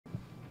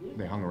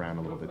they hung around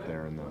a little bit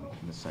there in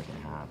the second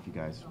half. You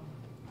guys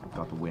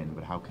got the win,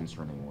 but how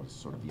concerning was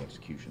sort of the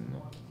execution in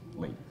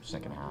the late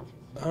second half?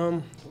 We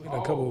had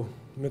a couple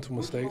mental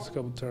mistakes, a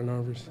couple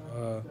turnovers.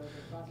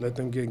 Let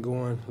them get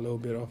going a little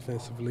bit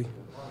offensively.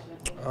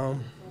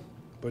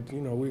 But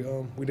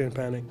we didn't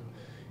panic.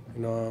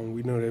 We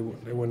knew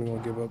they weren't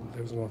going to give up.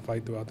 They was going to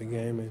fight throughout the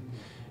game, and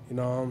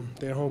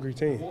they're a hungry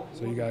team.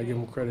 So you got to give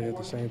them credit at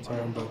the same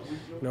time.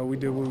 But we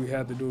did what we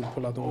had to do to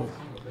pull out the win.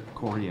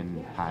 Corey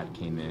and Pat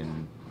came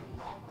in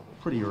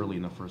pretty early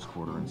in the first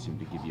quarter and seemed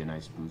to give you a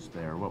nice boost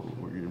there. What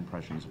were your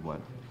impressions of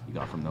what you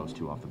got from those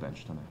two off the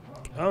bench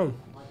tonight?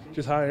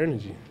 Just high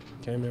energy.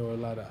 Came in with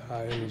a lot of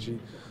high energy,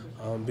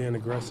 being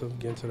aggressive,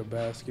 getting to the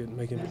basket,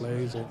 making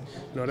plays, and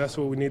that's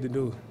what we need to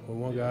do. When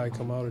one guy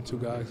come out or two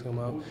guys come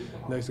out,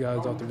 next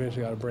guy's off the bench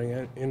got to bring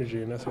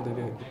energy, and that's what they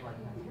did.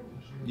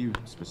 You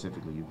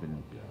specifically, you've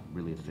been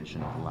really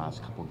efficient the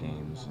last couple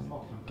games and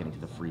getting to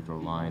the free throw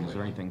line. Is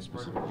there anything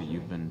specific that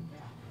you've been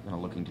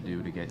looking to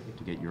do to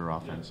get your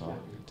offense up?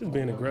 Just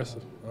being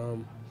aggressive.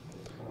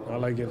 I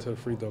like getting to the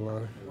free throw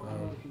line,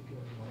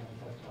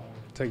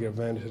 taking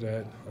advantage of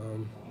that,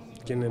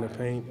 getting in the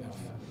paint.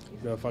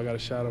 If I got a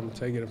shot, I'm gonna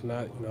take it. If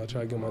not, I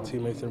try to get my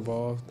teammates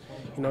involved.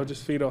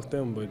 Just feed off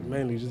them, but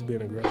mainly just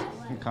being aggressive.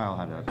 Kyle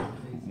had a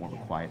more of a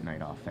quiet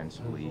night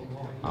offensively,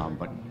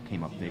 but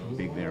came up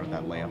big there with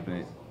that layup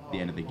at the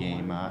end of the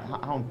game.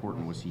 How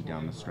important was he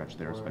down the stretch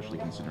there, especially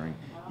considering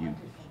you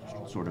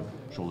sort of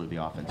shouldered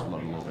the offensive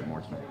load a little bit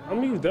more tonight?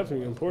 He was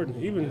definitely important.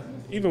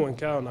 Even when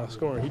Kyle not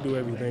scoring, he do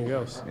everything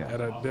else at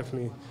a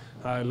definitely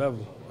high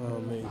level.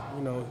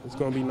 It's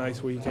going to be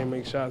nice where you can't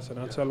make shots, and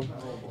I tell him,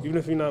 even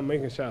if you're not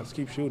making shots,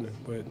 keep shooting.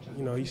 But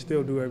he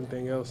still do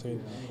everything else,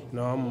 and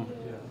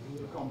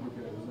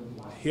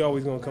he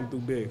always going to come through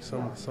big,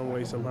 some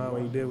way, somehow,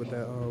 and he did with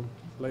that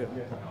layup.